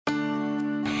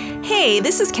Hey,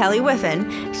 this is Kelly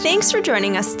Whiffen. Thanks for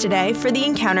joining us today for the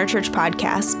Encounter Church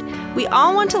podcast. We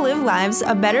all want to live lives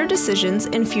of better decisions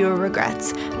and fewer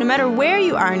regrets. No matter where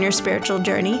you are in your spiritual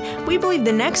journey, we believe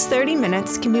the next 30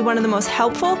 minutes can be one of the most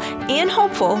helpful and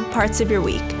hopeful parts of your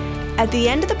week. At the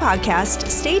end of the podcast,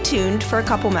 stay tuned for a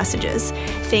couple messages.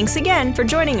 Thanks again for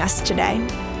joining us today.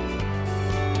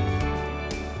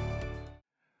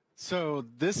 So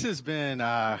this has been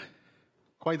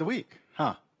quite the week,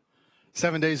 huh?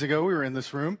 7 days ago, we were in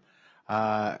this room,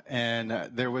 and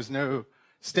there was no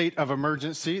state of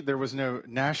emergency. There was no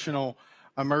national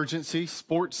emergency.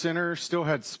 Sports Center still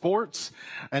had sports,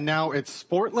 and now it's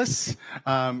sportless.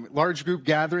 Large group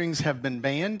gatherings have been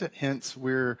banned, hence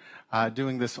we're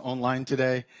doing this online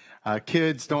today.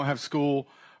 Kids don't have school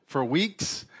for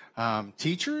weeks.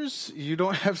 Teachers, you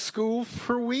don't have school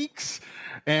for weeks.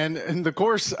 And in the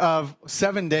course of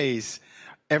 7 days,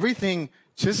 everything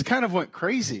just kind of went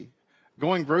crazy.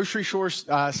 Going grocery store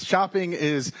shopping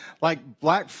is like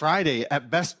Black Friday at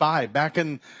Best Buy back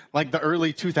in like the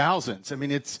early 2000s. I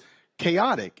mean, it's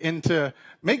chaotic. And to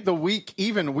make the week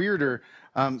even weirder,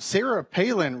 Sarah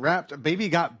Palin rapped Baby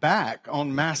Got Back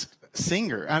on Masked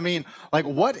Singer. I mean, like,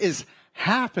 what is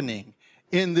happening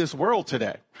in this world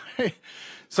today?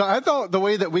 So I thought the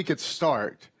way that we could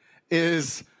start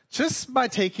is just by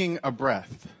taking a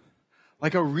breath,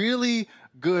 like a really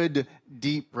good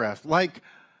deep breath,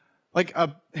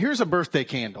 here's a birthday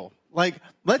candle. Like,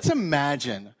 let's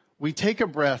imagine we take a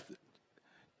breath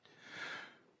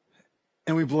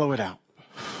and we blow it out.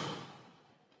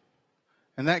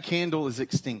 And that candle is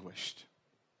extinguished.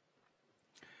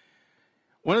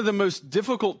 One of the most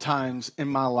difficult times in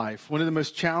my life, one of the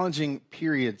most challenging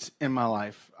periods in my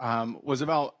life was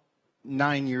about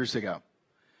 9 years ago.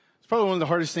 It's probably one of the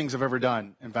hardest things I've ever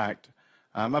done, in fact.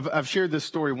 I've shared this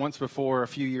story once before, a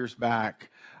few years back.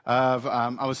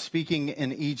 I was speaking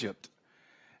in Egypt,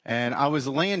 and I was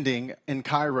landing in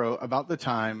Cairo about the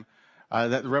time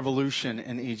that the revolution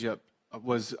in Egypt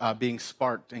was being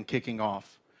sparked and kicking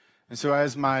off. And so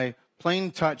as my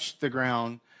plane touched the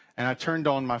ground and I turned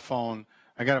on my phone,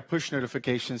 I got a push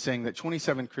notification saying that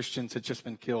 27 Christians had just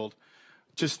been killed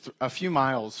just a few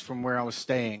miles from where I was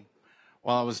staying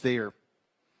while I was there.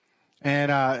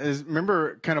 And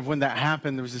remember kind of when that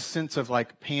happened, there was a sense of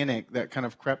like panic that kind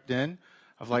of crept in.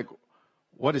 Of like,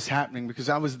 what is happening? Because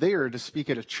I was there to speak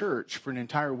at a church for an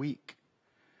entire week.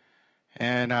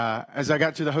 And as I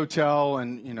got to the hotel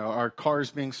and, you know, our cars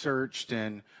being searched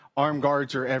and armed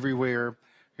guards are everywhere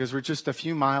because we're just a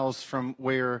few miles from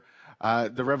where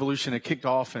the revolution had kicked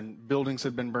off and buildings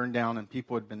had been burned down and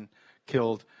people had been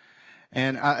killed.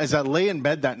 And as I lay in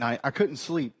bed that night, I couldn't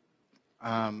sleep.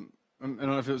 I don't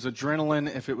know if it was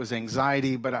adrenaline, if it was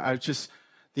anxiety, but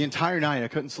the entire night I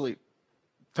couldn't sleep.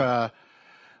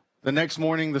 The next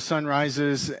morning, the sun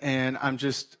rises, and I'm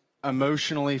just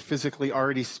emotionally, physically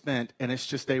already spent, and it's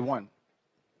just day one.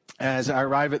 As I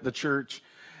arrive at the church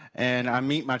and I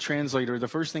meet my translator, the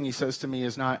first thing he says to me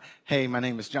is not, "Hey, my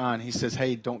name is John." He says,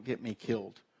 "Hey, don't get me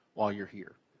killed while you're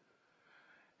here."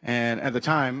 And at the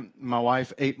time, my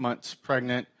wife, 8 months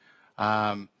pregnant,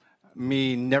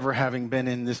 me never having been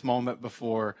in this moment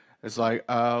before, is like,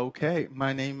 okay,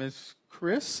 my name is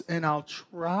Chris, and I'll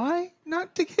try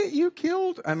not to get you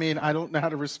killed. I mean, I don't know how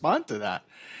to respond to that.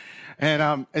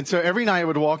 And so every night I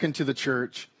would walk into the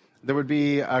church. There would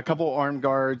be a couple armed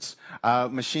guards,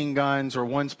 machine guns, or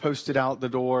ones posted out the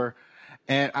door.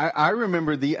 And I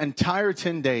remember the entire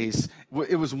 10 days,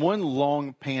 it was one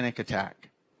long panic attack.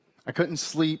 I couldn't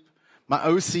sleep. My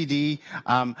OCD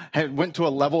had went to a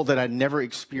level that I'd never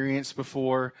experienced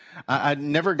before. I'd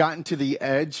never gotten to the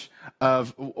edge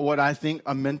of what I think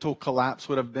a mental collapse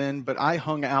would have been, but I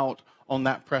hung out on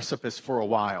that precipice for a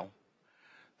while,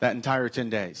 that entire 10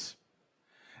 days.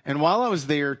 And while I was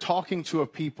there talking to a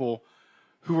people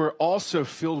who were also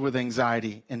filled with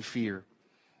anxiety and fear,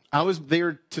 I was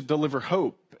there to deliver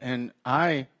hope, and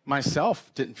I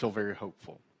myself didn't feel very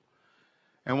hopeful.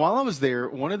 And while I was there,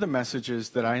 one of the messages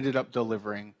that I ended up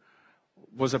delivering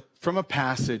was from a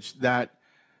passage that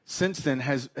since then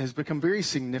has become very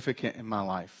significant in my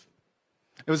life.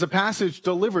 It was a passage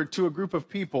delivered to a group of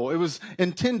people. It was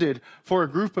intended for a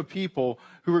group of people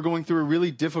who were going through a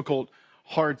really difficult,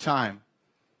 hard time.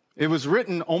 It was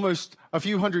written almost a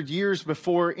few hundred years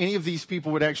before any of these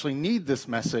people would actually need this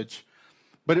message,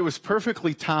 but it was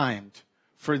perfectly timed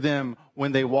for them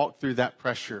when they walked through that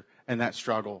pressure and that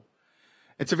struggle.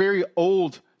 It's a very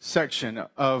old section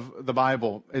of the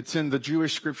Bible. It's in the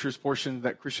Jewish scriptures portion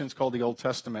that Christians call the Old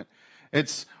Testament.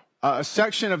 It's a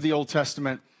section of the Old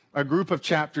Testament, a group of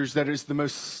chapters that is the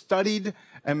most studied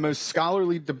and most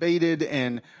scholarly debated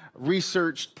and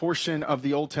researched portion of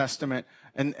the Old Testament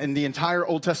and the entire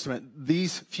Old Testament,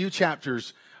 these few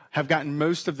chapters have gotten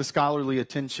most of the scholarly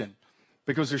attention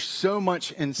because there's so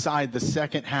much inside the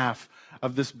second half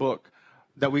of this book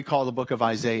that we call the book of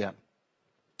Isaiah.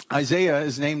 Isaiah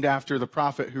is named after the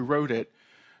prophet who wrote it,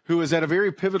 who was at a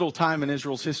very pivotal time in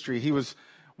Israel's history. He was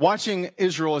watching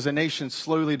Israel as a nation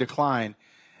slowly decline,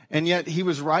 and yet he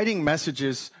was writing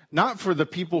messages not for the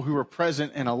people who were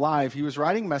present and alive. He was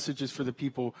writing messages for the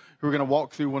people who were going to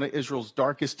walk through one of Israel's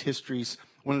darkest histories,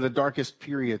 one of the darkest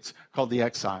periods, called the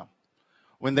exile,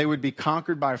 when they would be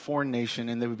conquered by a foreign nation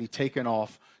and they would be taken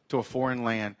off to a foreign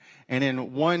land. And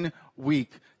in 1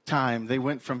 week time, they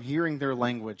went from hearing their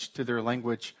language to their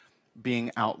language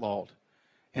being outlawed.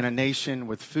 In a nation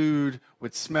with food,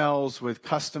 with smells, with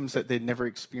customs that they'd never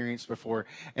experienced before.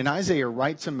 And Isaiah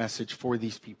writes a message for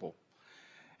these people.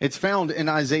 It's found in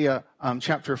Isaiah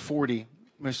chapter 40.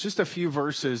 It's just a few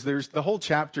verses. There's the whole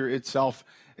chapter itself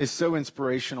is so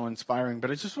inspirational, inspiring.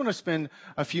 But I just want to spend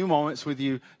a few moments with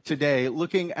you today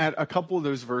looking at a couple of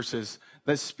those verses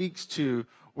that speaks to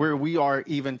where we are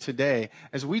even today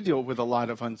as we deal with a lot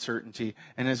of uncertainty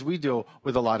and as we deal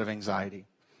with a lot of anxiety.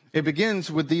 It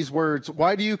begins with these words,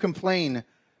 "Why do you complain,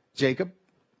 Jacob?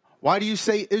 Why do you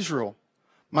say, Israel?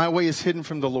 My way is hidden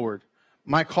from the Lord.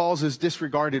 My cause is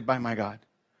disregarded by my God.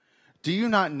 Do you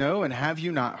not know and have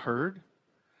you not heard?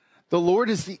 The Lord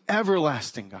is the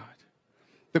everlasting God,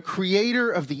 the creator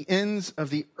of the ends of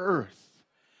the earth.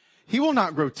 He will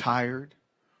not grow tired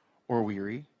or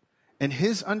weary, and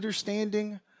his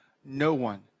understanding no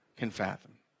one can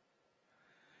fathom.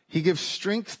 He gives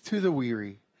strength to the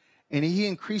weary, and he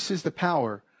increases the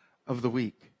power of the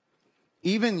weak.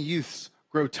 Even youths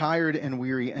grow tired and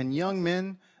weary, and young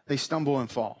men, they stumble and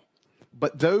fall.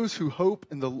 But those who hope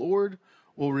in the Lord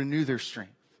will renew their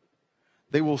strength.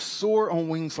 They will soar on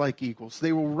wings like eagles.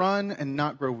 They will run and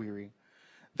not grow weary.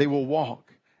 They will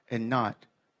walk and not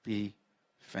be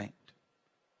faint."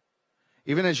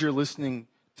 Even as you're listening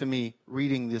to me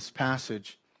reading this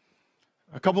passage,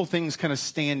 a couple things kind of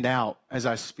stand out as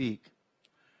I speak.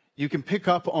 You can pick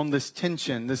up on this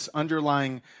tension, this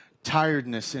underlying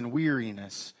tiredness and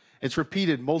weariness. It's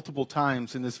repeated multiple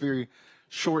times in this very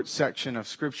short section of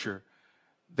Scripture.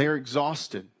 They're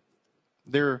exhausted.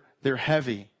 They're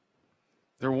heavy.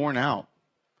 They're worn out.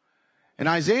 And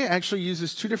Isaiah actually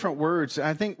uses two different words that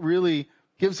I think really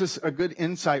gives us a good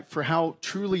insight for how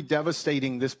truly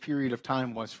devastating this period of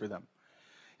time was for them.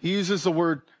 He uses the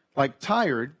word like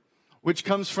tired, which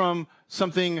comes from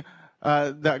something,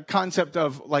 that concept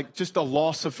of like just a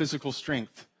loss of physical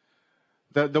strength.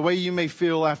 The way you may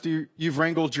feel after you've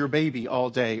wrangled your baby all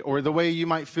day, or the way you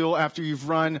might feel after you've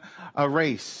run a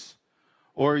race,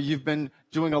 or you've been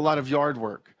doing a lot of yard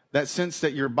work. That sense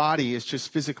that your body is just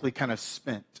physically kind of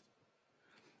spent.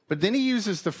 But then he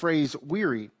uses the phrase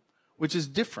weary, which is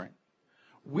different.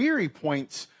 Weary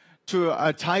points to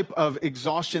a type of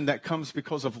exhaustion that comes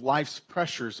because of life's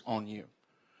pressures on you.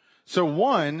 So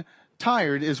one,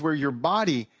 tired, is where your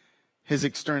body is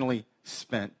externally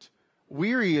spent.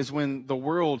 Weary is when the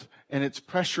world and its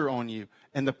pressure on you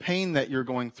and the pain that you're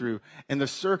going through and the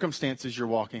circumstances you're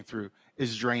walking through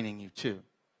is draining you too.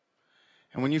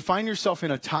 And when you find yourself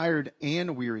in a tired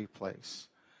and weary place,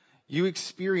 you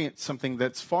experience something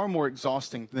that's far more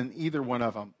exhausting than either one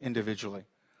of them individually.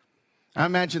 I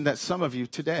imagine that some of you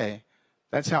today,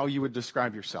 that's how you would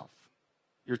describe yourself.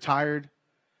 You're tired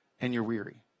and you're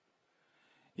weary.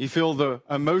 You feel the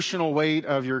emotional weight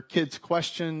of your kids'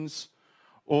 questions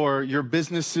or your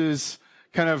business's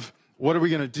kind of, what are we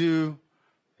going to do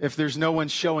if there's no one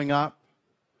showing up?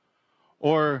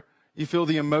 Or you feel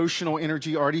the emotional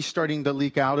energy already starting to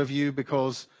leak out of you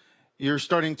because you're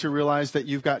starting to realize that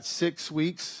you've got 6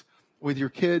 weeks with your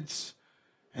kids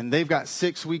and they've got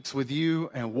 6 weeks with you,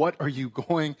 and what are you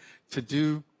going to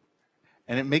do?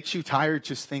 And it makes you tired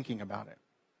just thinking about it.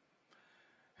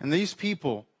 And these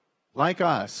people, like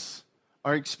us,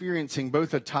 are experiencing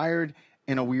both a tired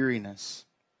and a weariness.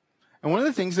 And one of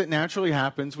the things that naturally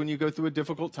happens when you go through a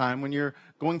difficult time, when you're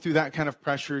going through that kind of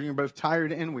pressure, and you're both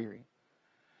tired and weary,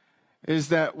 is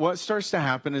that what starts to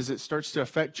happen is it starts to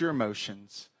affect your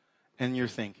emotions and your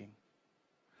thinking.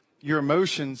 Your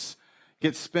emotions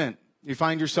get spent. You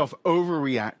find yourself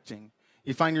overreacting.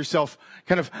 You find yourself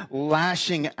kind of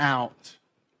lashing out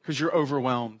because you're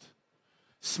overwhelmed.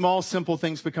 Small, simple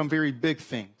things become very big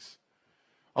things.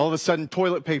 All of a sudden,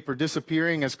 toilet paper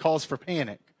disappearing as cause for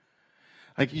panic.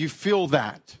 Like you feel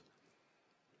that.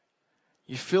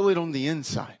 You feel it on the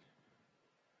inside.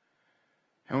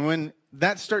 And when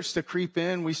that starts to creep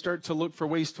in, we start to look for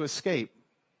ways to escape.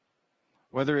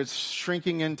 Whether it's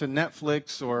shrinking into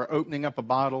Netflix or opening up a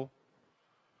bottle,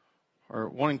 or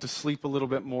wanting to sleep a little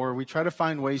bit more. We try to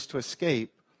find ways to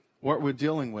escape what we're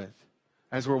dealing with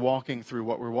as we're walking through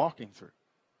what we're walking through.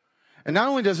 And not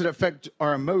only does it affect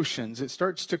our emotions, it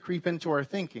starts to creep into our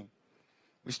thinking.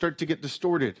 We start to get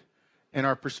distorted in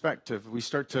our perspective. We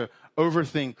start to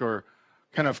overthink or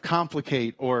kind of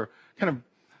complicate or kind of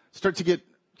start to get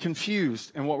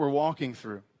confused in what we're walking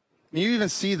through. And you even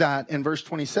see that in verse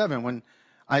 27 when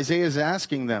Isaiah is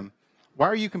asking them, why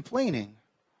are you complaining?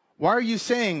 Why are you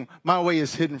saying my way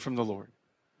is hidden from the Lord?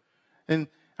 And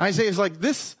Isaiah is like,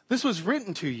 this was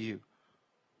written to you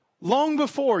long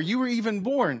before you were even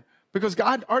born, because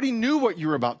God already knew what you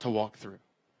were about to walk through.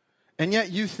 And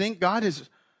yet you think God is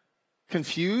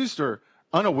confused or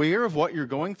unaware of what you're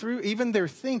going through. Even their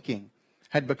thinking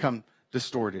had become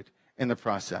distorted in the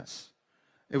process.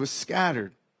 It was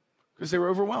scattered because they were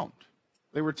overwhelmed.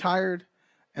 They were tired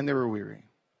and they were weary.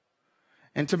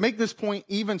 And to make this point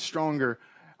even stronger,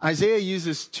 Isaiah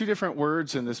uses two different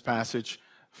words in this passage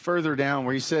further down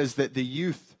where he says that the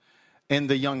youth and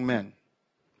the young men.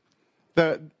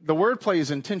 The wordplay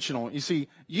is intentional. You see,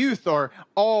 youth are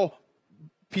all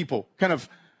people, kind of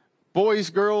boys,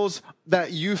 girls,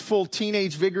 that youthful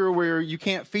teenage vigor where you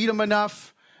can't feed them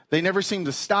enough. They never seem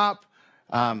to stop.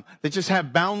 They just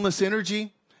have boundless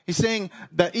energy. He's saying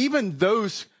that even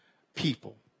those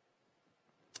people,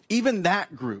 even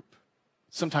that group,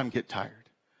 sometimes get tired.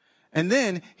 And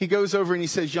then he goes over and he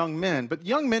says young men, but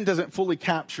young men doesn't fully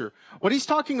capture. What he's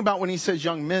talking about when he says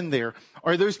young men there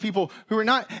are those people who are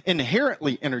not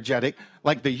inherently energetic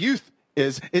like the youth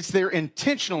is. It's they're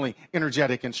intentionally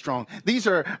energetic and strong. These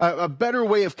are a better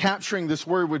way of capturing this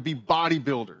word would be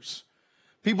bodybuilders.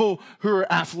 People who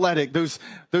are athletic, those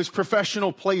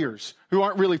professional players who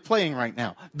aren't really playing right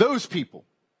now. Those people.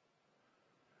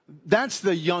 That's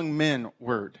the young men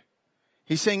word.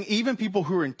 He's saying even people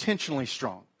who are intentionally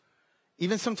strong,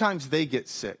 even sometimes they get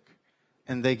sick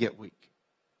and they get weak.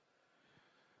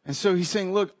 And so he's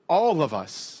saying, look, all of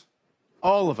us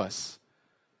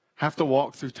have to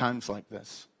walk through times like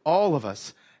this. All of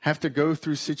us have to go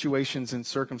through situations and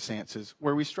circumstances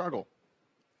where we struggle.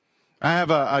 I have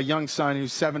a young son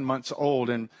who's 7 months old,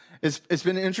 and it's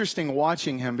been interesting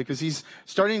watching him because he's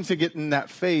starting to get in that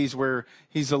phase where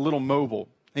he's a little mobile.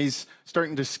 He's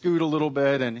starting to scoot a little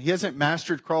bit, and he hasn't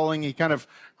mastered crawling. He kind of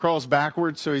crawls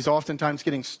backwards, so he's oftentimes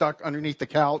getting stuck underneath the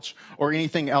couch or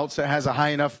anything else that has a high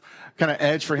enough kind of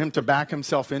edge for him to back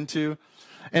himself into.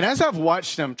 And as I've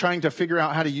watched him trying to figure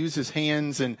out how to use his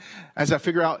hands, and as I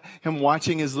figure out him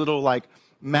watching his little like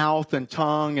mouth and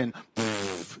tongue and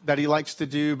that he likes to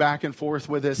do back and forth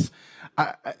with us,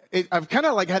 I've kind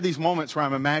of like had these moments where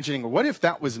I'm imagining, what if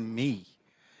that was me?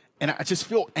 And I just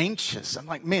feel anxious. I'm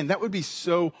like, man, that would be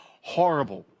so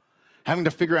horrible, having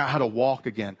to figure out how to walk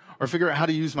again or figure out how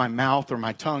to use my mouth or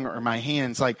my tongue or my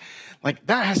hands. Like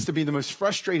that has to be the most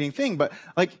frustrating thing. But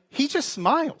like, he just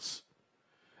smiles.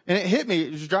 And it hit me,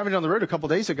 just driving down the road a couple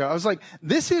days ago. I was like,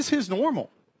 this is his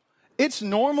normal. It's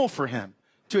normal for him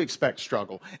to expect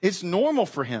struggle. It's normal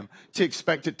for him to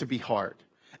expect it to be hard.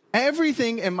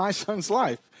 Everything in my son's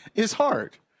life is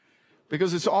hard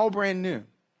because it's all brand new.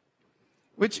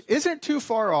 Which isn't too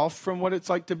far off from what it's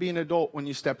like to be an adult when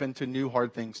you step into new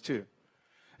hard things too.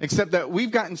 Except that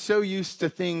we've gotten so used to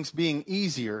things being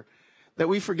easier that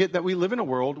we forget that we live in a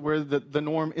world where the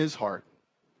norm is hard,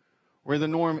 where the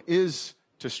norm is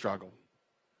to struggle.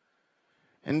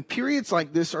 And periods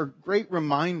like this are great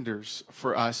reminders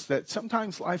for us that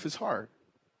sometimes life is hard.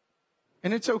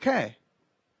 And it's okay.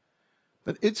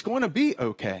 That it's going to be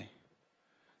okay.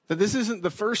 That this isn't the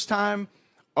first time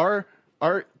our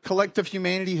collective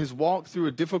humanity has walked through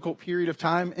a difficult period of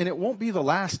time, and it won't be the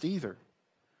last either.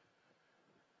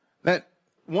 That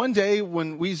one day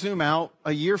when we zoom out,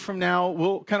 a year from now,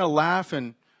 we'll kind of laugh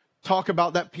and talk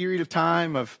about that period of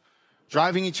time of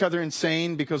driving each other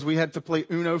insane because we had to play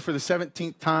Uno for the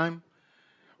 17th time,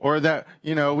 or that,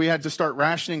 we had to start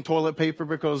rationing toilet paper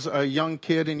because a young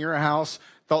kid in your house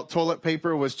thought toilet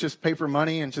paper was just paper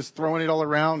money and just throwing it all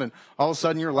around, and all of a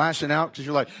sudden you're lashing out because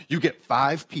you're like, you get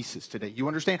 5 pieces today. You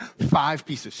understand? 5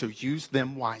 pieces, so use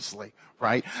them wisely,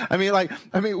 right?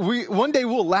 We one day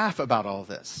we'll laugh about all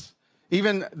this.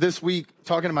 Even this week,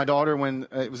 talking to my daughter when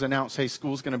it was announced, hey,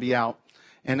 school's going to be out,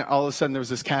 and all of a sudden there was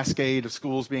this cascade of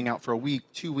schools being out for a week,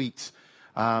 2 weeks,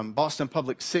 Boston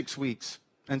Public 6 weeks,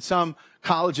 and some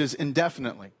colleges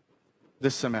indefinitely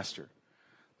this semester.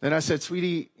 Then I said,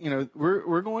 sweetie,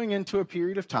 we're going into a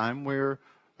period of time where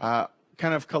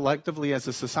kind of collectively as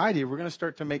a society, we're going to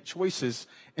start to make choices.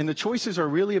 And the choices are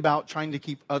really about trying to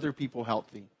keep other people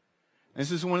healthy. And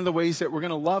this is one of the ways that we're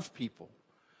going to love people,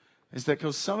 is that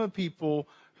because some of the people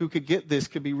who could get this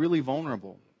could be really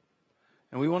vulnerable.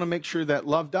 And we want to make sure that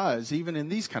love does, even in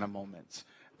these kind of moments.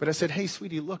 But I said, hey,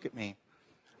 sweetie, look at me.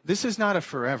 This is not a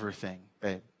forever thing,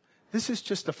 babe. This is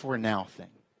just a for now thing.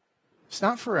 It's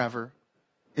not forever.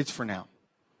 It's for now.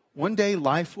 One day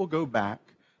life will go back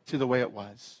to the way it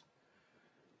was.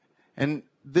 And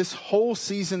this whole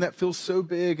season that feels so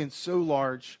big and so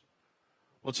large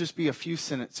will just be a few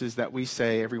sentences that we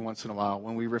say every once in a while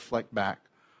when we reflect back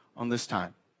on this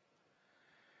time.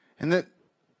 And that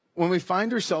when we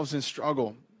find ourselves in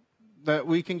struggle, that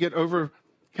we can get overwhelmed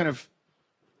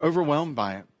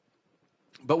by it.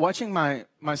 But watching my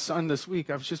son this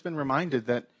week, I've just been reminded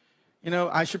that,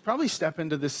 I should probably step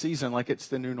into this season like it's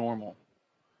the new normal.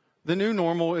 The new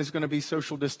normal is going to be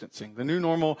social distancing. The new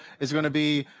normal is going to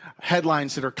be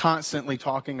headlines that are constantly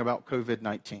talking about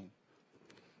COVID-19.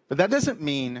 But that doesn't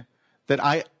mean that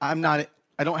I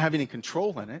don't have any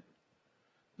control in it.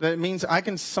 That means I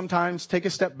can sometimes take a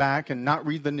step back and not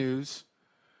read the news,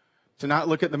 to not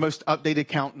look at the most updated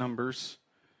count numbers,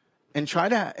 and try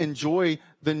to enjoy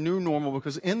the new normal,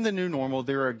 because in the new normal,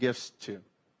 there are gifts too.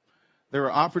 There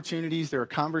are opportunities, there are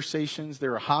conversations,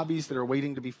 there are hobbies that are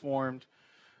waiting to be formed.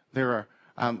 We're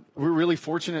really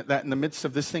fortunate that in the midst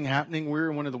of this thing happening,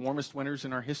 we're in one of the warmest winters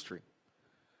in our history.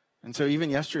 And so even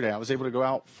yesterday, I was able to go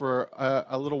out for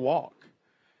a little walk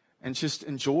and just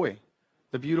enjoy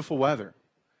the beautiful weather.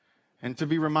 And to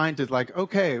be reminded,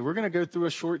 okay, we're going to go through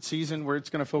a short season where it's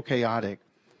going to feel chaotic.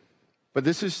 But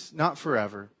this is not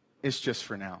forever. It's just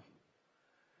for now.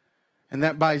 And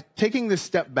that by taking this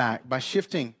step back, by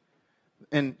shifting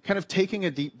and kind of taking a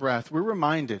deep breath, we're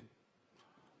reminded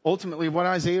ultimately what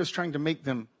Isaiah is trying to make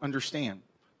them understand,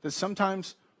 that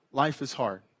sometimes life is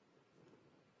hard.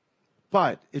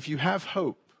 But if you have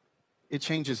hope, it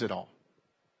changes it all.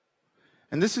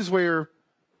 And this is where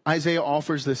Isaiah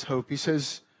offers this hope. He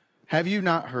says, have you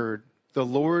not heard? The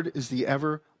Lord is the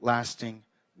everlasting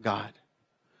God,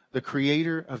 the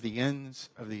creator of the ends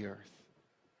of the earth.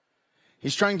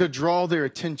 He's trying to draw their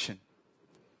attention.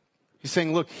 He's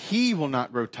saying, look, he will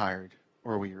not grow tired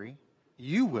or weary.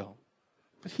 You will,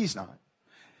 but he's not.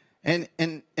 And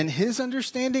his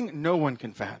understanding, no one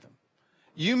can fathom.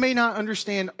 You may not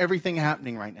understand everything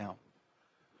happening right now,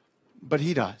 but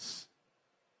he does.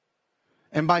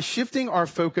 And by shifting our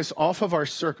focus off of our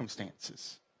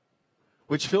circumstances,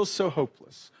 which feels so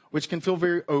hopeless, which can feel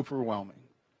very overwhelming,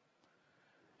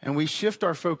 and we shift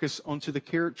our focus onto the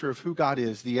character of who God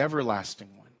is, the everlasting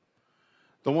one,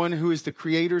 the one who is the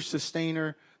creator,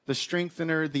 sustainer, the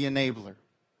strengthener, the enabler,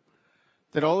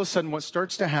 that all of a sudden what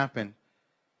starts to happen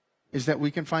is that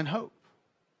we can find hope.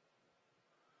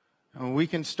 And we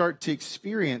can start to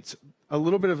experience a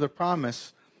little bit of the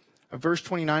promise of verse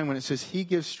 29 when it says, he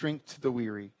gives strength to the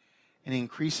weary and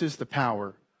increases the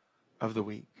power of the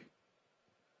weak.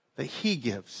 That he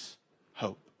gives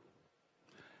hope.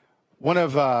 One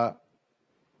of the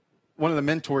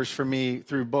mentors for me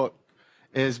through book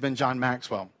has been John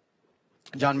Maxwell.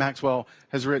 John Maxwell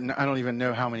has written, I don't even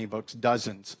know how many books,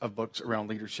 dozens of books around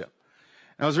leadership.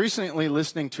 And I was recently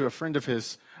listening to a friend of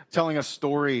his telling a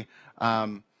story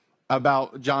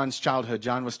about John's childhood.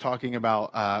 John was talking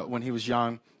about when he was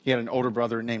young, he had an older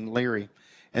brother named Larry.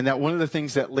 And that one of the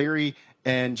things that Larry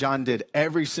and John did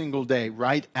every single day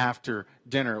right after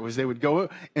dinner was they would go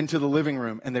into the living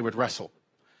room and they would wrestle.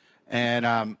 And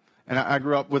I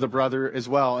grew up with a brother as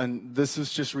well, and this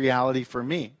is just reality for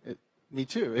me. Me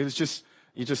too. It was just,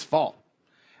 you just fall.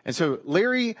 And so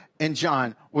Larry and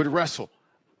John would wrestle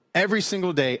every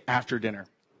single day after dinner.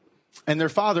 And their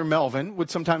father, Melvin,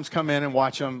 would sometimes come in and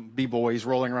watch them be boys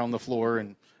rolling around the floor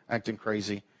and acting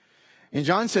crazy. And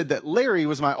John said that Larry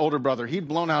was my older brother. He'd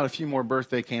blown out a few more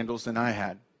birthday candles than I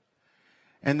had.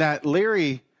 And that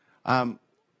Larry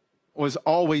was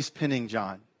always pinning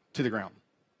John to the ground.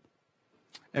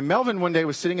 And Melvin one day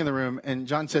was sitting in the room, and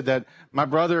John said that my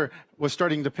brother was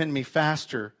starting to pin me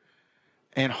faster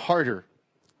and harder,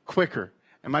 quicker.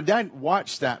 And my dad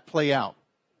watched that play out.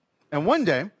 And one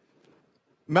day,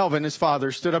 Melvin, his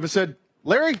father, stood up and said,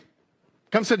 Larry,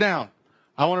 come sit down.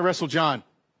 I want to wrestle John.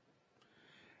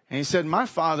 And he said, my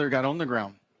father got on the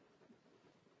ground,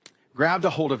 grabbed a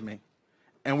hold of me,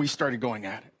 and we started going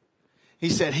at it. He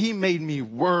said, he made me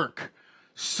work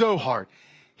so hard.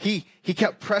 He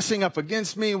kept pressing up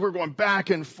against me. We're going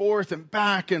back and forth and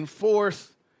back and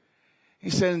forth. He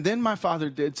said, and then my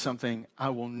father did something I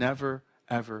will never,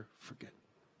 ever forget.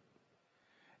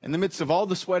 In the midst of all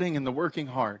the sweating and the working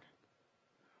hard,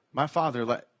 my father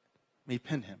let me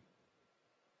pin him.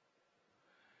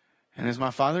 And as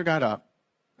my father got up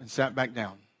and sat back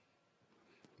down,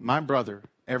 my brother,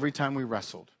 every time we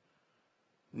wrestled,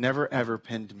 never, ever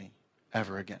pinned me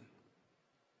ever again.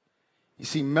 You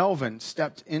see, Melvin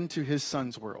stepped into his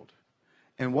son's world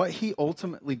And what he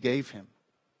ultimately gave him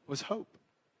was hope.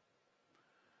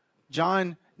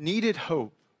 John needed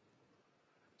hope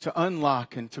to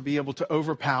unlock and to be able to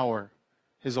overpower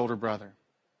his older brother.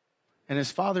 And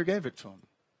his father gave it to him.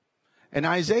 And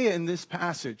Isaiah in this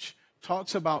passage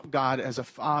talks about God as a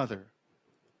father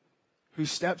who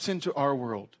steps into our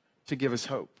world to give us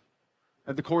hope.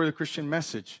 At the core of the Christian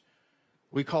message,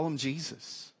 we call him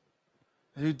Jesus,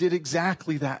 who did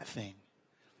exactly that thing.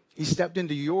 He stepped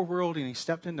into your world and he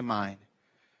stepped into mine.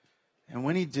 And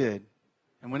when he did,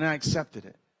 and when I accepted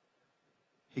it,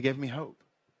 he gave me hope.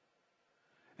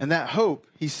 And that hope,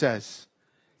 he says,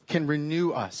 can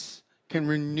renew us, can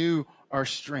renew our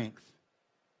strength.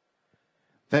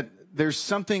 That there's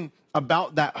something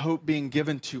about that hope being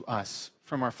given to us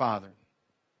from our Father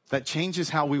that changes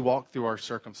how we walk through our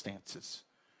circumstances.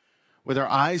 With our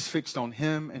eyes fixed on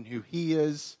him and who he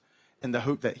is and the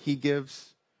hope that he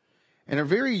gives. And a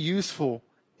very useful,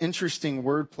 interesting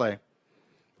wordplay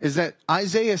is that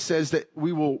Isaiah says that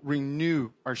we will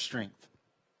renew our strength.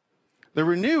 The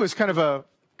renew is kind of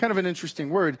an interesting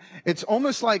word. It's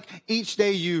almost like each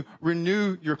day you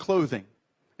renew your clothing.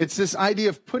 It's this idea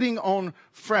of putting on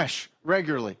fresh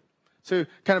regularly. So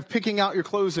kind of picking out your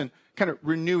clothes and kind of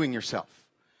renewing yourself.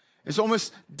 It's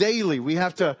almost daily we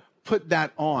have to put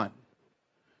that on,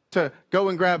 to go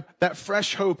and grab that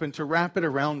fresh hope and to wrap it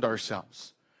around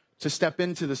ourselves, to step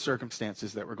into the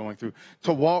circumstances that we're going through,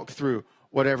 to walk through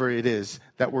whatever it is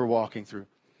that we're walking through.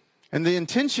 And the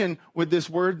intention with this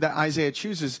word that Isaiah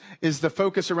chooses is the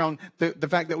focus around the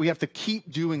fact that we have to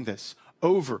keep doing this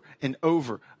over and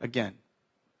over again.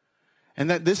 And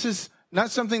that this is not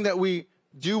something that we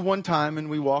do one time and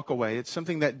we walk away. It's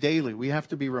something that daily we have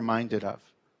to be reminded of.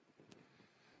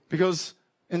 Because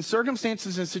in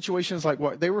circumstances and situations like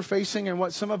what they were facing and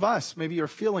what some of us maybe are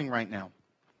feeling right now,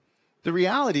 the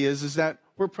reality is that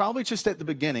we're probably just at the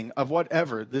beginning of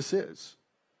whatever this is.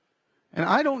 And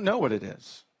I don't know what it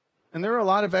is. And there are a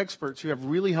lot of experts who have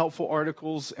really helpful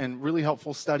articles and really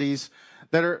helpful studies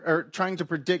that are trying to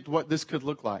predict what this could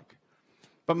look like.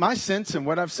 But my sense and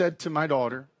what I've said to my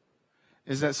daughter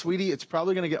is that, sweetie, it's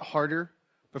probably going to get harder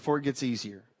before it gets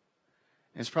easier.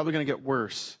 And it's probably going to get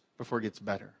worse before it gets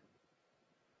better.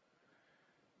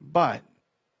 But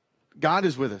God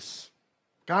is with us.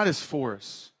 God is for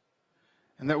us.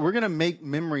 And that we're going to make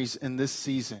memories in this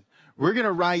season. We're going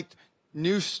to write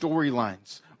new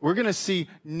storylines. We're going to see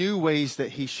new ways that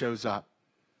he shows up.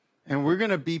 And we're going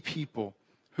to be people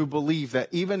who believe that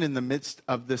even in the midst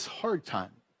of this hard time,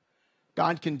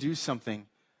 God can do something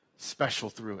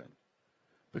special through it.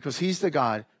 Because he's the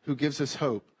God who gives us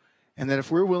hope. And that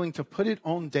if we're willing to put it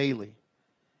on daily,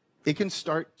 it can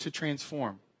start to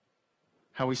transform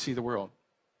how we see the world.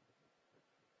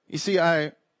 You see,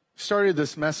 I started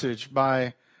this message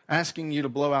by asking you to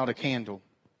blow out a candle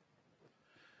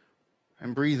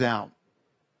and breathe out.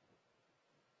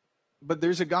 But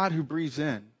there's a God who breathes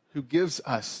in, who gives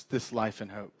us this life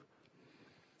and hope.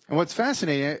 And what's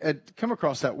fascinating, I come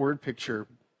across that word picture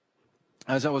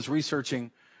as I was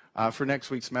researching for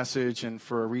next week's message and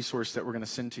for a resource that we're going to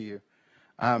send to you.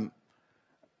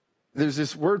 There's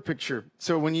this word picture.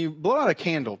 So when you blow out a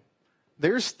candle,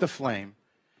 there's the flame.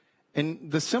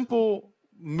 And the simple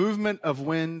movement of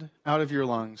wind out of your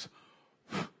lungs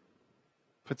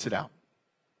puts it out.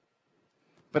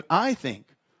 But I think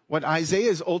what Isaiah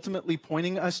is ultimately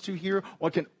pointing us to here,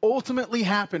 what can ultimately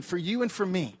happen for you and for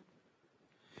me,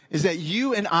 is that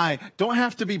you and I don't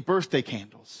have to be birthday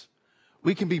candles.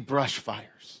 We can be brush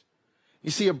fires.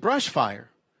 You see, a brush fire,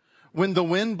 when the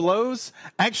wind blows,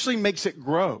 actually makes it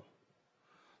grow.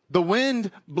 The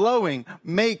wind blowing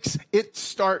makes it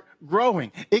start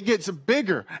growing. It gets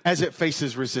bigger as it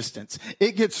faces resistance.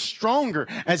 It gets stronger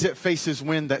as it faces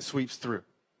wind that sweeps through.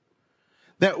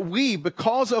 That we,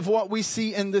 because of what we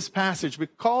see in this passage,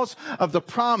 because of the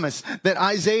promise that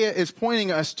Isaiah is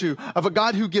pointing us to, of a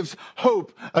God who gives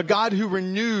hope, a God who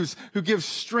renews, who gives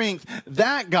strength,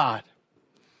 that God,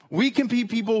 we can be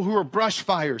people who are brush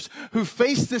fires, who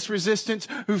face this resistance,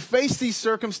 who face these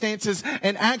circumstances,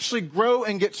 and actually grow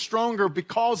and get stronger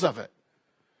because of it.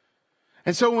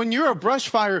 And so when you're a brush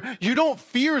fire, you don't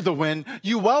fear the wind,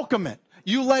 you welcome it.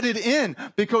 You let it in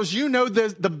because you know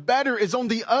the better is on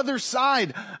the other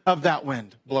side of that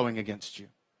wind blowing against you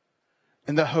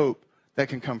and the hope that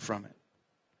can come from it.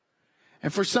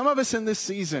 And for some of us in this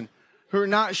season who are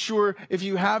not sure if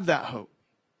you have that hope,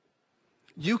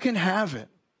 you can have it.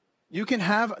 You can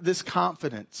have this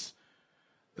confidence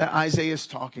that Isaiah is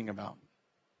talking about.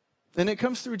 And it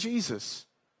comes through Jesus.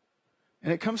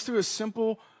 And it comes through a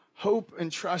simple hope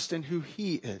and trust in who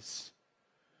he is.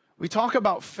 We talk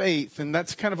about faith, and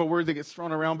that's kind of a word that gets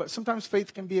thrown around, but sometimes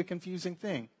faith can be a confusing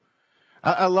thing.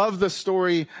 I love the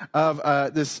story of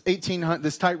this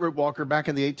tightrope walker back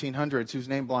in the 1800s who's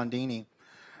named Blondini.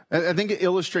 I think it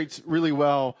illustrates really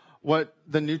well what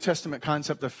the New Testament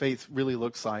concept of faith really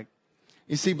looks like.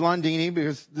 You see, Blondini,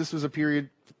 because this was a period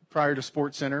prior to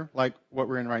Sports Center, like what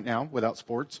we're in right now, without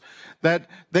sports, that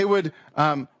they would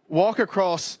walk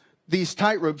across these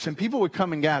tightropes and people would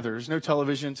come and gather. There's no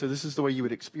television, so this is the way you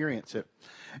would experience it.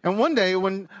 And one day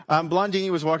when Blondini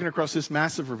was walking across this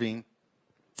massive ravine,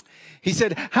 he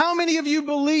said, "How many of you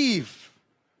believe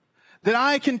that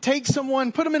I can take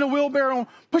someone, put them in a wheelbarrow,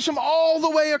 push them all the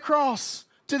way across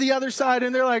to the other side?"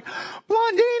 And they're like,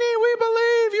 "Blondini, we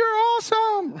believe, you're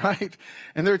awesome," right?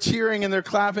 And they're cheering and they're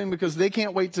clapping because they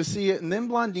can't wait to see it. And then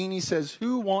Blondini says,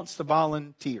 "Who wants to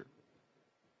volunteer?"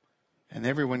 And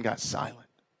everyone got silent.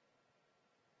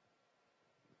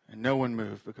 And no one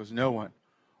moved because no one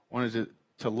wanted it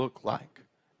to look like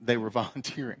they were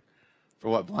volunteering for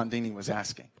what Blondini was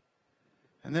asking.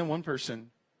 And then one person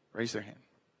raised their hand.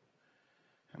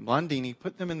 And Blondini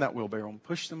put them in that wheelbarrow and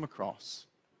pushed them across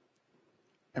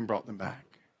and brought them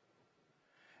back.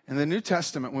 In the New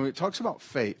Testament, when it talks about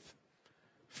faith,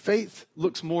 faith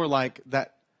looks more like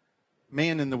that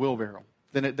man in the wheelbarrow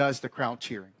than it does the crowd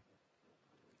cheering.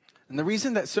 And the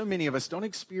reason that so many of us don't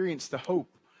experience the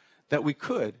hope that we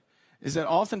could is that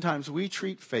oftentimes we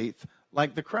treat faith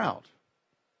like the crowd.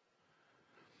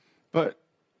 But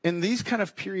in these kind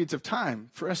of periods of time,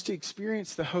 for us to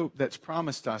experience the hope that's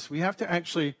promised us, we have to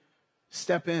actually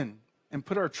step in and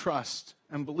put our trust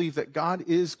and believe that God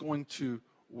is going to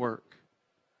work.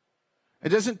 It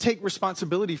doesn't take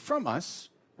responsibility from us,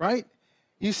 right?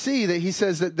 You see that he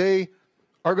says that they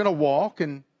are going to walk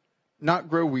and not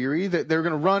grow weary, that they're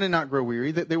going to run and not grow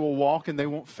weary, that they will walk and they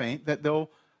won't faint, that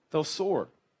they'll soar.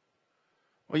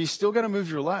 Well, you still got to move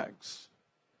your legs.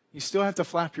 You still have to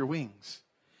flap your wings.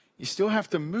 You still have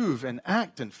to move and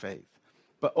act in faith.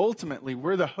 But ultimately,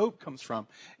 where the hope comes from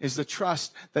is the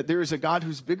trust that there is a God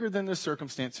who's bigger than the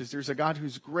circumstances. There's a God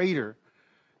who's greater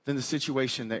than the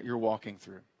situation that you're walking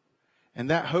through. And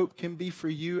that hope can be for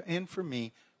you and for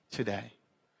me today.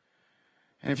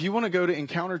 And if you want to go to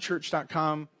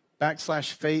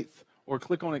encounterchurch.com/faith or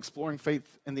click on Exploring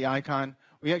Faith in the icon,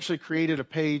 we actually created a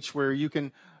page where you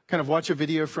can kind of watch a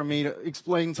video from me that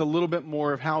explains a little bit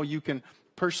more of how you can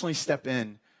personally step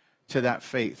in to that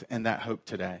faith and that hope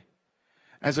today.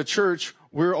 As a church,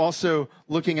 we're also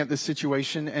looking at this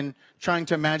situation and trying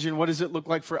to imagine what does it look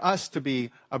like for us to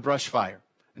be a brush fire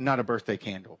and not a birthday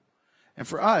candle. And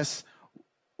for us,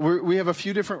 we have a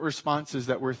few different responses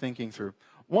that we're thinking through.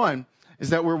 One is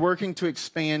that we're working to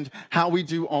expand how we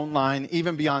do online,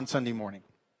 even beyond Sunday morning.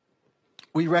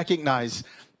 We recognize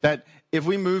that if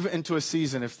we move into a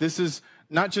season, if this is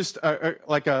not just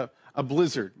like a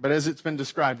blizzard, but as it's been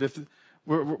described,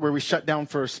 where we shut down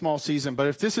for a small season, but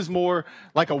if this is more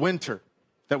like a winter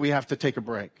that we have to take a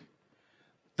break,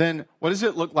 then what does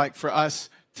it look like for us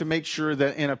to make sure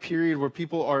that in a period where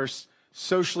people are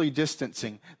socially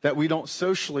distancing, that we don't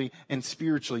socially and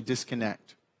spiritually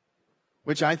disconnect,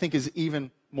 which I think is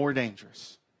even more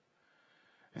dangerous.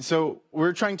 And so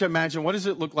we're trying to imagine what does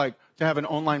it look like to have an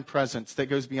online presence that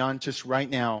goes beyond just right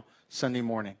now, Sunday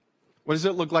morning? What does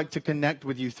it look like to connect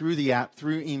with you through the app,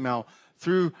 through email,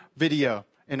 through video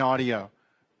and audio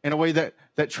in a way that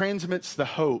transmits the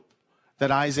hope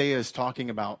that Isaiah is talking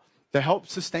about, that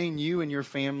helps sustain you and your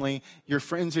family, your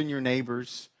friends and your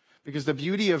neighbors? Because the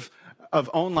beauty of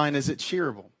online is it's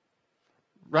shareable.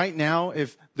 Right now,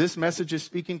 if this message is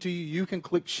speaking to you, you can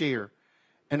click share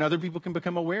and other people can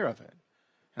become aware of it.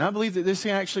 And I believe that this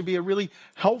can actually be a really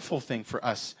helpful thing for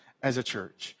us as a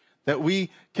church, that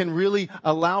we can really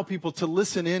allow people to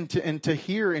listen in to, and to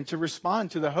hear and to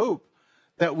respond to the hope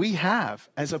that we have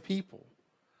as a people.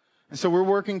 And so we're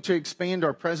working to expand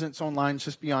our presence online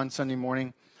just beyond Sunday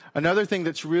morning. Another thing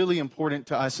that's really important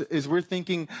to us is we're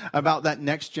thinking about that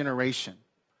next generation,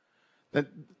 that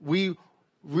we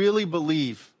really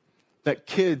believe that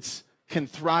kids can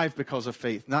thrive because of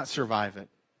faith, not survive it.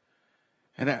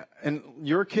 And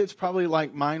your kids probably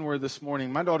like mine were this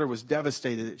morning. My daughter was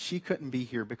devastated that she couldn't be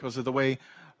here because of the way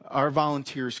our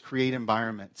volunteers create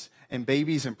environments and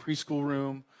babies in preschool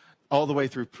room, all the way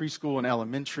through preschool and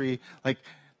elementary, like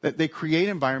that they create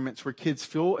environments where kids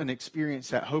feel and experience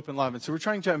that hope and love. And so we're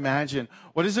trying to imagine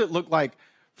what does it look like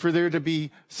for there to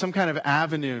be some kind of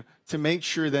avenue to make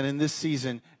sure that in this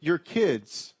season, your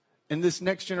kids and this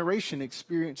next generation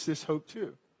experience this hope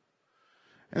too.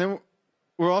 And then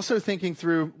we're also thinking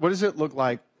through what does it look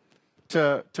like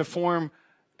to form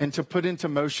and to put into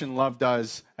motion Love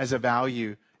Does as a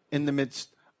value in the midst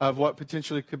of what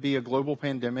potentially could be a global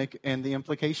pandemic and the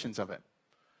implications of it.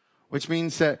 Which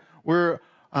means that we're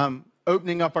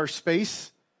opening up our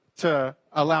space to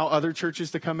allow other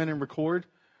churches to come in and record,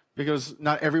 because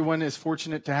not everyone is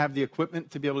fortunate to have the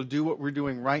equipment to be able to do what we're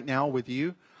doing right now with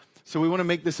you. So we want to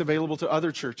make this available to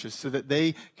other churches so that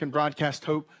they can broadcast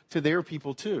hope to their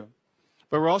people too.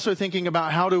 But we're also thinking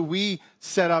about how do we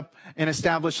set up and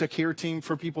establish a care team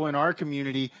for people in our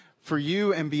community for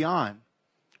you and beyond.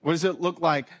 What does it look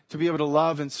like to be able to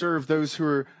love and serve those who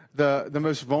are the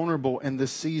most vulnerable in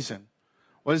this season?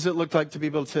 What does it look like to be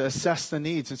able to assess the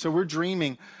needs? And so we're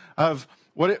dreaming of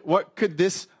what could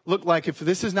this look like if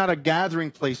this is not a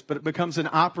gathering place, but it becomes an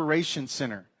operation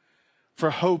center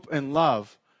for hope and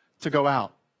love to go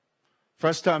out. For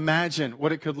us to imagine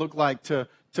what it could look like to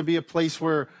be a place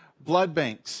where blood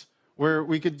banks, where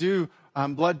we could do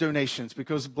blood donations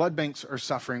because blood banks are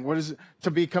suffering. What is it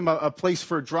to become a place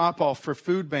for drop-off for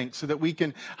food banks so that we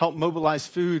can help mobilize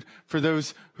food for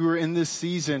those who are in this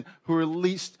season, who are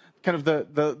least kind of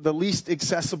the least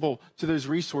accessible to those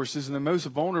resources and the most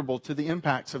vulnerable to the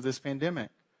impacts of this pandemic.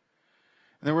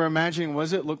 And then we're imagining what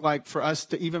does it look like for us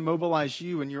to even mobilize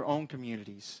you in your own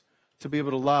communities to be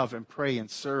able to love and pray and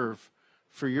serve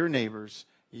for your neighbors,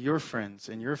 your friends,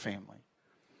 and your family.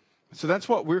 So that's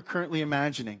what we're currently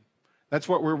imagining. That's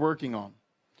what we're working on.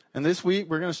 And this week,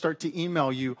 we're going to start to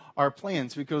email you our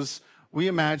plans because we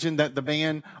imagine that the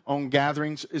ban on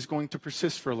gatherings is going to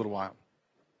persist for a little while.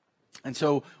 And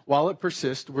so while it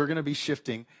persists, we're going to be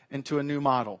shifting into a new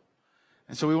model.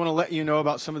 And so we want to let you know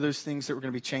about some of those things that we're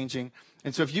going to be changing.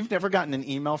 And so if you've never gotten an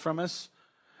email from us,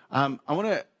 I want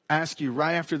to ask you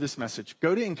right after this message,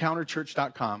 go to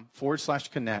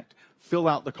encounterchurch.com/connect, fill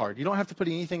out the card. You don't have to put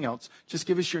anything else. Just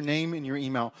give us your name and your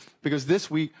email, because this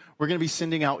week we're going to be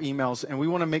sending out emails, and we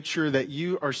want to make sure that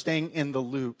you are staying in the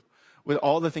loop with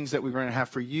all the things that we're going to have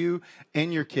for you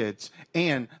and your kids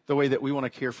and the way that we want to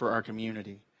care for our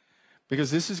community,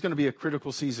 because this is going to be a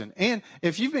critical season. And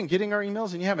if you've been getting our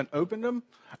emails and you haven't opened them,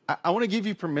 I want to give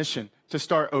you permission to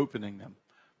start opening them,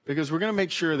 because we're going to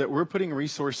make sure that we're putting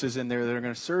resources in there that are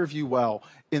going to serve you well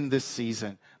in this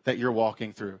season that you're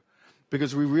walking through.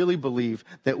 Because we really believe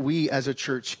that we as a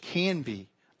church can be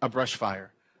a brush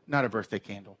fire, not a birthday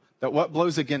candle. That what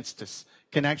blows against us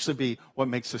can actually be what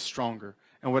makes us stronger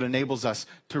and what enables us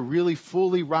to really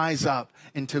fully rise up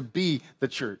and to be the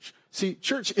church. See,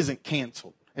 church isn't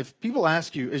canceled. If people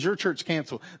ask you, is your church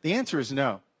canceled? The answer is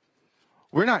no.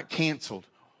 We're not canceled.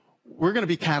 We're going to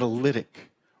be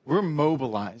catalytic. We're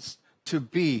mobilized to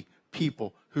be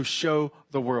people who show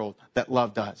the world that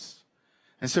love does.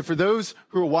 And so for those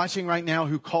who are watching right now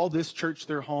who call this church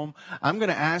their home, I'm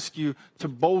going to ask you to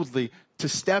boldly, to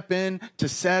step in, to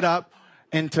set up,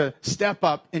 and to step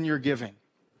up in your giving.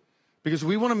 Because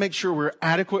we want to make sure we're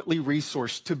adequately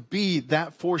resourced to be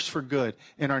that force for good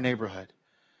in our neighborhood.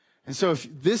 And so if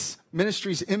this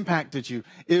ministry's impacted you,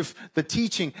 if the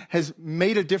teaching has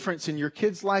made a difference in your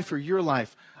kid's life or your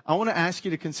life, I want to ask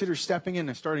you to consider stepping in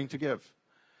and starting to give.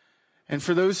 And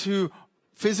for those who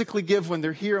physically give when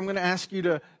they're here, I'm going to ask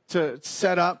you to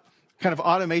set up kind of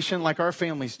automation like our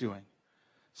family's doing,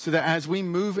 so that as we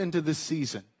move into this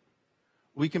season,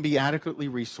 we can be adequately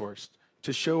resourced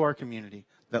to show our community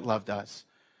that love does.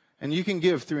 And you can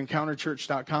give through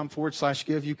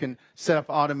encounterchurch.com/give. You can set up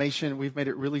automation. We've made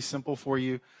it really simple for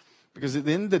you, because at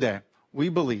the end of the day, we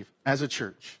believe as a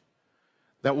church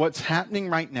that what's happening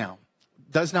right now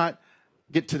does not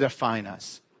get to define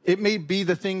us. It may be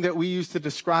the thing that we use to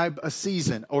describe a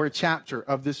season or a chapter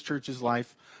of this church's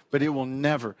life, but it will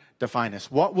never define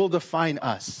us. What will define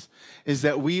us is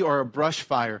that we are a brush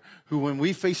fire who, when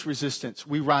we face resistance,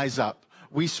 we rise up,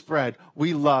 we spread,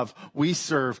 we love, we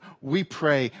serve, we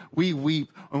pray, we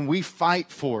weep, and we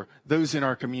fight for those in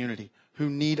our community who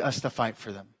need us to fight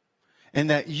for them. And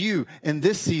that you, in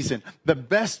this season, the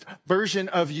best version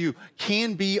of you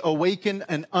can be awakened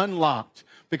and unlocked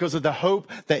because of the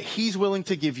hope that he's willing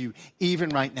to give you even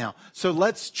right now. So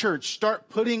let's, church, start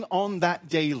putting on that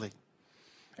daily.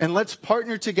 And let's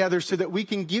partner together so that we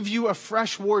can give you a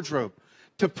fresh wardrobe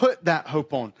to put that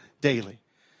hope on daily.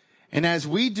 And as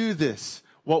we do this,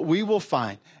 what we will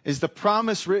find is the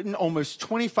promise written almost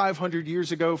 2,500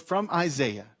 years ago from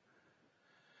Isaiah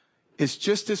is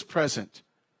just as present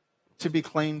to be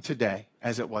claimed today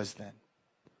as it was then.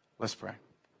 Let's pray.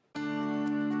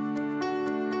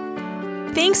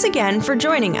 Thanks again for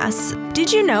joining us.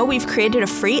 Did you know we've created a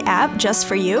free app just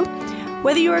for you?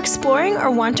 Whether you're exploring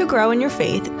or want to grow in your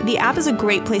faith, the app is a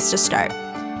great place to start.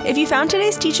 If you found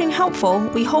today's teaching helpful,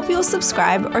 we hope you'll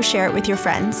subscribe or share it with your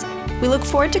friends. We look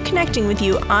forward to connecting with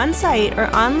you on site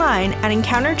or online at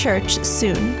Encounter Church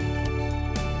soon.